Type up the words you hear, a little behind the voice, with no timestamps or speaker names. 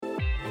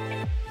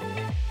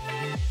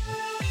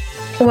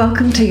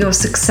Welcome to your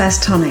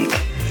Success Tonic.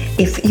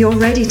 If you're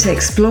ready to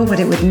explore what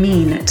it would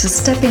mean to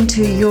step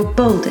into your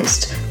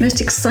boldest,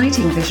 most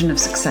exciting vision of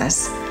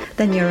success,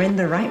 then you're in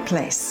the right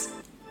place.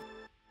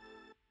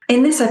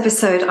 In this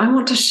episode, I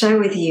want to share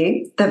with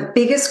you the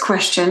biggest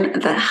question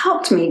that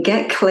helped me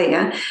get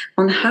clear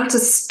on how to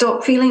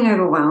stop feeling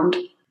overwhelmed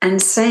and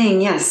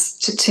saying yes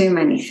to too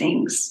many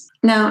things.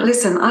 Now,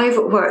 listen, I've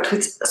worked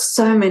with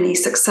so many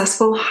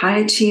successful,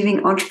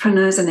 high-achieving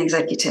entrepreneurs and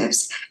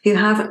executives who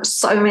have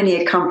so many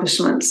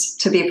accomplishments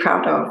to be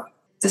proud of.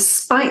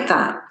 Despite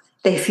that,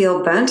 they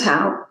feel burnt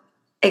out,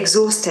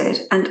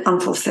 exhausted, and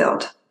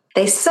unfulfilled.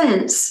 They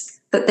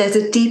sense that there's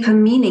a deeper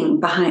meaning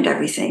behind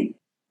everything.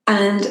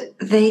 And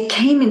they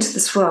came into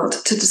this world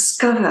to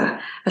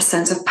discover a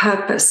sense of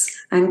purpose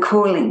and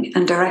calling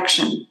and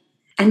direction.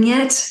 And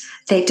yet,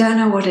 they don't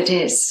know what it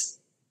is.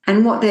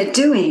 And what they're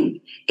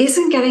doing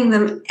isn't getting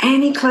them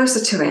any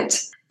closer to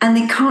it, and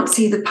they can't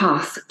see the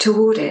path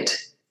toward it.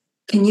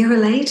 Can you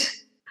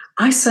relate?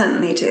 I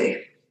certainly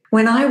do.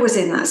 When I was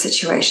in that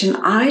situation,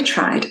 I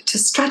tried to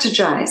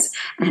strategize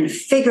and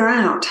figure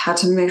out how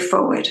to move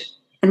forward.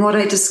 And what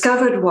I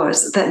discovered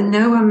was that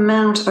no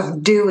amount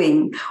of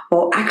doing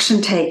or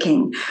action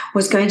taking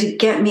was going to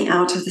get me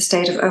out of the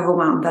state of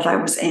overwhelm that I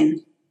was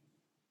in.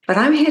 But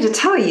I'm here to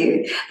tell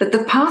you that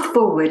the path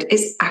forward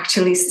is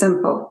actually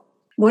simple.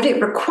 What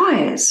it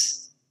requires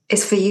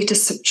is for you to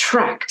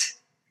subtract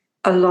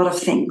a lot of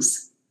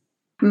things.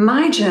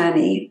 My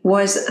journey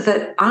was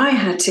that I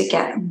had to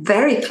get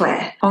very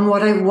clear on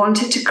what I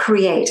wanted to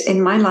create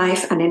in my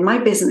life and in my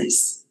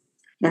business.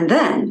 And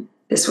then,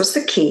 this was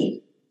the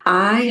key,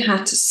 I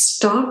had to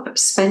stop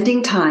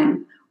spending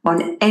time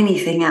on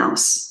anything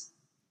else.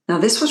 Now,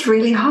 this was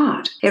really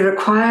hard. It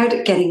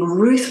required getting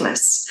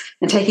ruthless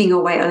and taking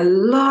away a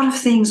lot of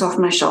things off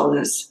my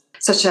shoulders,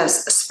 such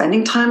as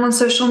spending time on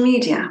social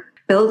media,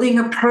 building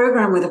a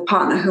program with a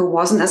partner who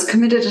wasn't as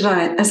committed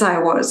as I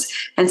was,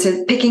 and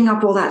so picking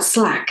up all that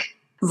slack,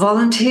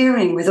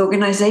 volunteering with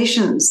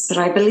organizations that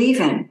I believe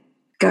in,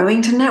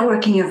 going to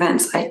networking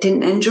events I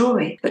didn't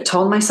enjoy but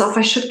told myself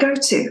I should go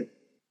to,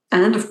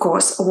 and of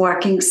course,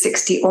 working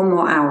 60 or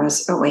more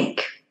hours a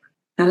week.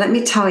 Now, let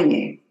me tell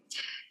you,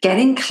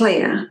 getting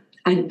clear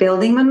and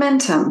building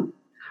momentum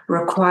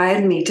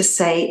required me to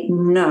say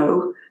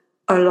no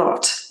a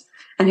lot,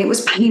 and it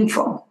was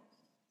painful.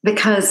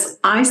 Because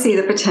I see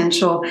the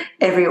potential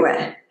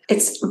everywhere.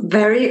 It's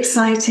very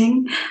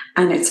exciting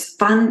and it's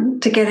fun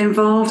to get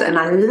involved, and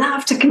I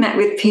love to connect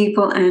with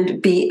people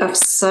and be of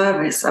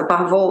service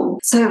above all.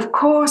 So of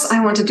course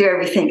I want to do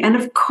everything, and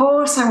of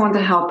course I want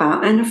to help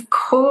out, and of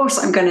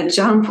course I'm going to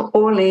jump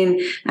all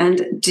in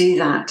and do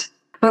that.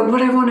 But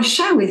what I want to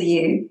share with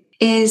you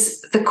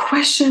is the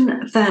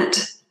question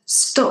that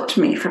stopped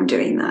me from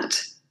doing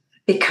that,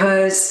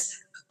 because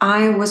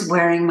I was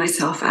wearing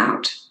myself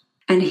out.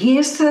 And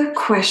here's the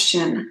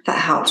question that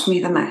helped me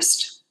the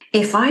most.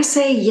 If I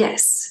say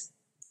yes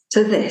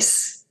to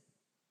this,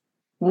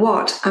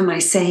 what am I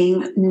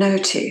saying no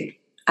to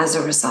as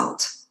a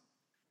result?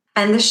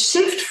 And the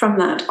shift from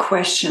that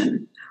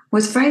question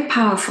was very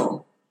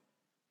powerful.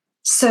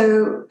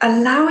 So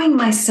allowing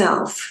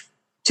myself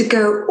to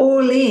go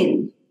all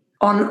in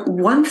on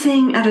one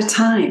thing at a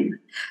time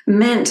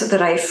meant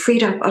that I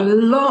freed up a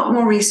lot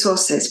more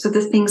resources for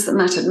the things that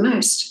mattered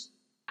most.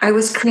 I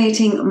was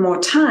creating more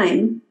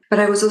time, but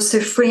I was also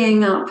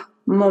freeing up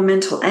more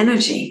mental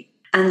energy.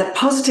 And the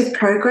positive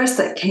progress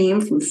that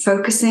came from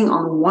focusing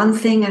on one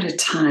thing at a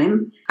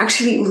time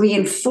actually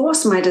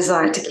reinforced my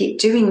desire to keep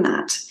doing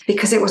that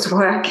because it was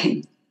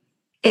working.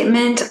 It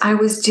meant I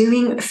was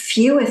doing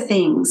fewer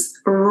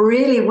things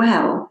really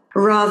well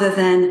rather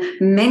than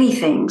many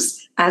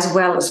things as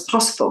well as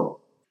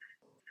possible.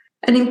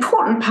 An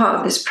important part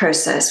of this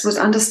process was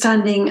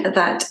understanding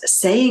that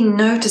saying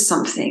no to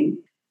something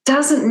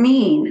doesn't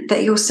mean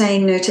that you're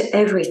saying no to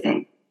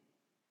everything.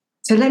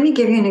 So let me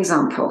give you an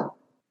example.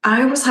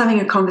 I was having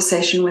a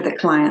conversation with a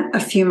client a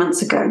few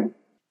months ago,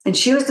 and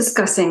she was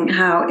discussing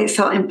how it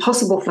felt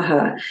impossible for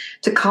her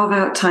to carve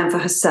out time for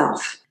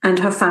herself and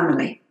her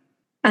family.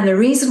 And the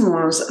reason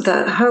was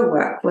that her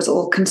work was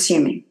all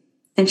consuming.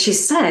 And she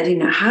said,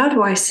 how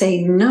do I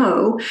say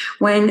no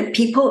when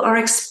people are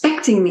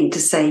expecting me to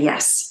say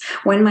yes,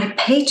 when my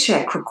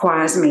paycheck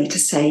requires me to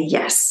say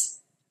yes?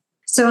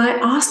 So I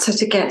asked her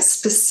to get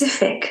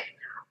specific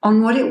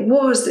on what it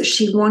was that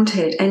she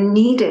wanted and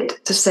needed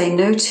to say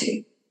no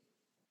to.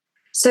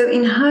 So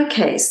in her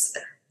case,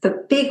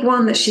 the big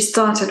one that she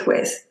started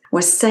with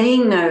was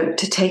saying no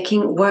to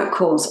taking work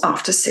calls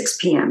after 6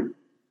 p.m.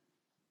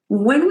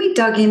 When we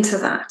dug into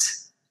that,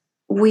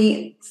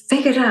 we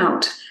figured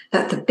out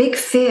that the big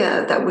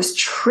fear that was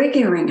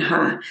triggering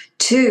her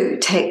to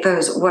take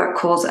those work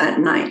calls at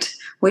night,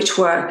 which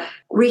were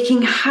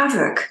wreaking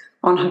havoc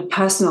on her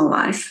personal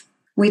life,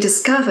 we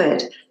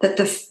discovered that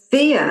the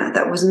fear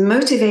that was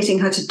motivating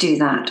her to do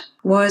that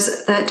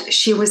was that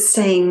she was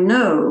saying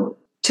no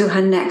to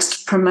her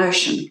next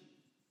promotion.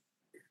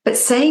 But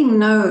saying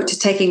no to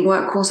taking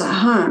work calls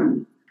at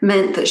home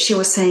meant that she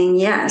was saying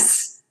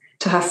yes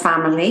to her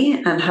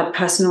family and her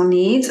personal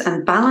needs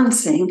and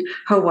balancing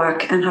her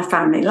work and her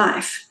family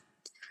life.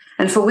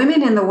 And for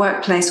women in the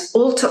workplace,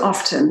 all too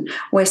often,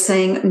 we're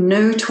saying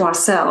no to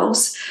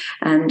ourselves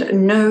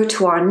and no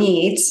to our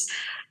needs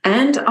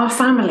and our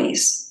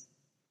families.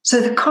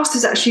 So the cost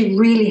is actually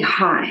really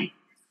high.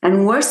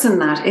 And worse than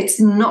that, it's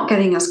not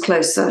getting us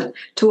closer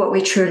to what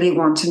we truly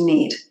want and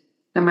need.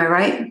 Am I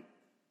right?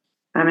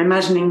 I'm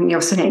imagining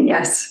you're saying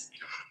yes.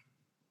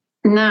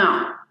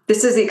 Now,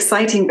 this is the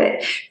exciting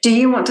bit. Do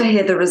you want to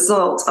hear the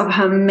results of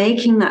her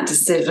making that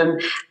decision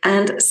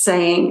and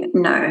saying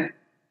no?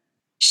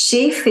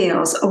 She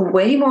feels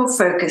way more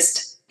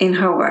focused in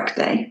her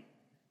workday,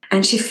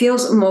 and she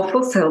feels more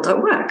fulfilled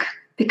at work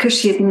because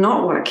she's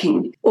not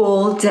working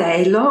all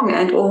day long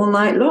and all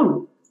night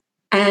long.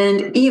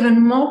 And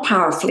even more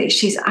powerfully,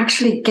 she's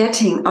actually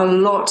getting a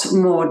lot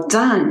more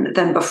done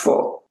than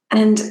before.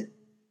 And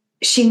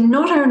she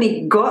not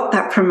only got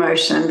that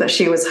promotion that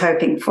she was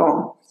hoping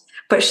for,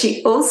 but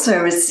she also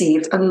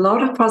received a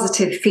lot of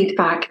positive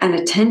feedback and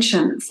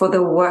attention for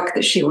the work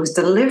that she was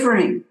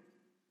delivering.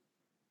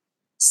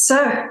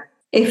 So,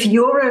 if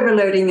you're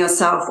overloading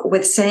yourself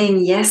with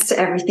saying yes to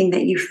everything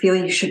that you feel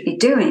you should be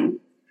doing,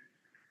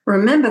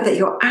 remember that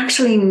you're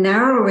actually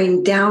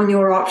narrowing down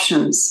your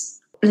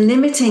options,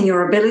 limiting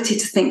your ability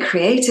to think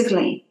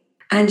creatively,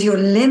 and you're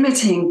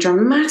limiting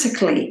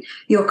dramatically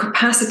your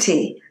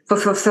capacity for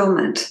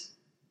fulfillment.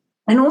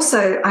 And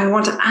also, I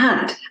want to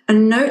add a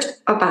note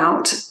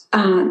about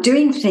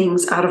doing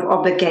things out of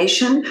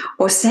obligation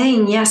or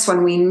saying yes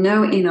when we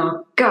know in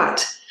our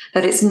gut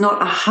that it's not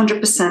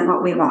 100%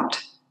 what we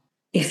want.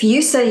 If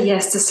you say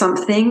yes to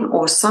something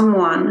or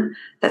someone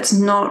that's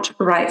not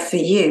right for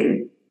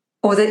you,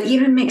 or that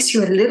even makes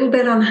you a little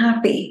bit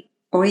unhappy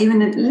or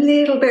even a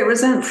little bit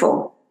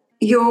resentful,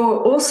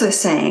 you're also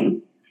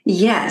saying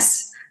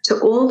yes to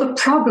all the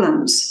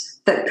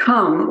problems that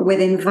come with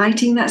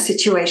inviting that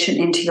situation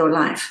into your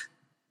life.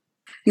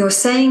 You're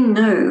saying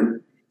no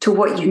to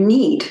what you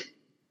need.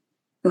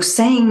 You're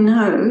saying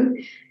no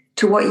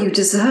to what you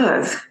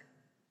deserve.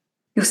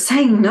 You're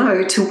saying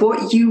no to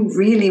what you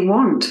really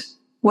want,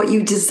 what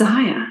you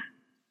desire.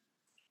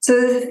 So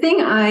the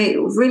thing I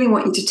really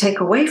want you to take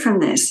away from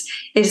this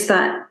is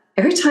that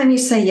every time you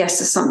say yes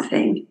to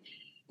something,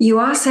 you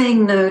are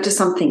saying no to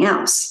something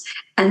else.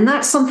 And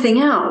that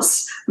something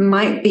else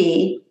might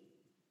be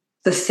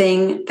the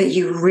thing that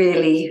you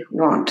really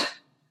want.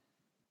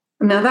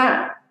 Now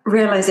that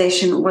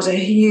realization was a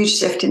huge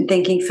shift in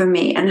thinking for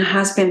me, and it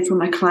has been for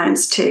my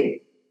clients too.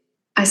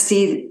 I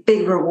see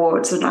big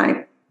rewards that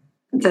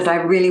I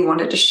really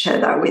wanted to share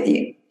that with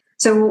you.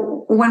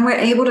 So when we're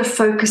able to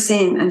focus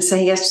in and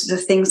say yes to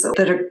the things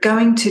that are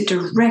going to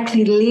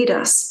directly lead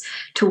us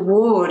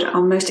toward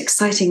our most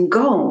exciting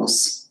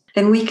goals,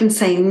 then we can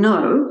say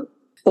no,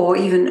 or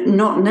even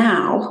not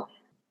now,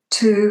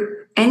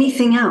 to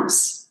anything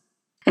else.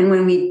 And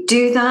when we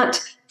do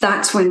that,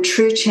 that's when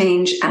true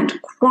change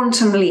and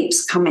quantum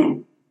leaps come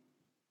in.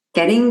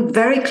 Getting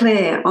very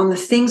clear on the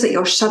things that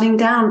you're shutting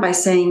down by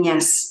saying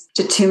yes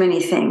to too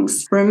many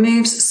things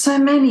removes so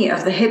many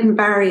of the hidden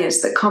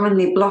barriers that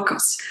commonly block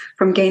us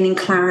from gaining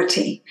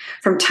clarity,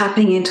 from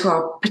tapping into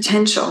our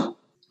potential,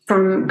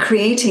 from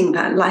creating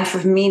that life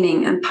of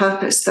meaning and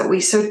purpose that we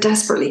so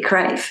desperately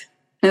crave.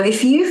 Now,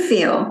 if you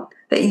feel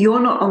that you're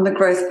not on the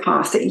growth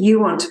path that you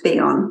want to be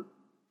on,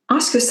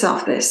 ask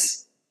yourself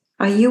this.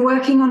 Are you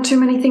working on too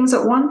many things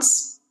at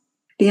once?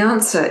 The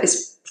answer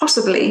is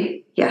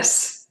possibly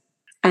yes.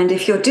 And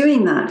if you're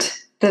doing that,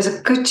 there's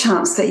a good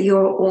chance that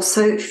you're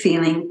also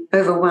feeling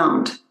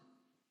overwhelmed.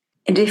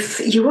 And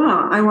if you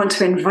are, I want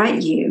to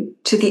invite you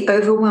to the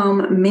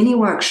Overwhelm mini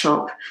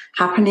workshop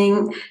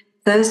happening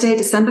Thursday,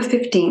 December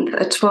 15th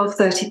at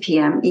 12:30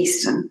 p.m.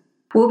 Eastern.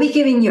 We'll be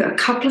giving you a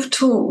couple of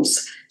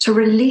tools to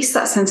release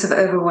that sense of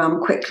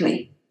overwhelm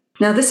quickly.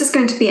 Now, this is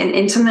going to be an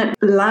intimate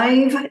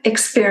live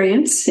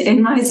experience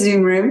in my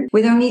Zoom room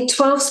with only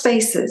 12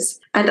 spaces.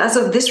 And as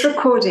of this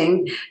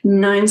recording,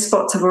 9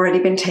 spots have already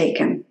been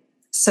taken.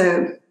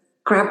 So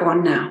grab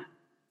one now.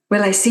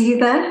 Will I see you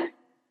there?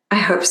 I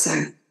hope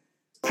so.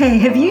 Hey,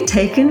 have you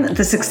taken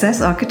the Success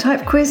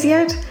Archetype quiz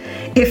yet?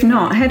 If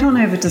not, head on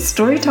over to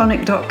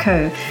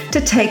storytonic.co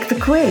to take the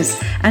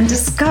quiz and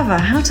discover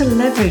how to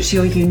leverage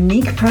your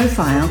unique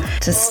profile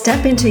to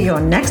step into your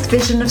next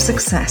vision of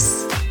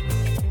success.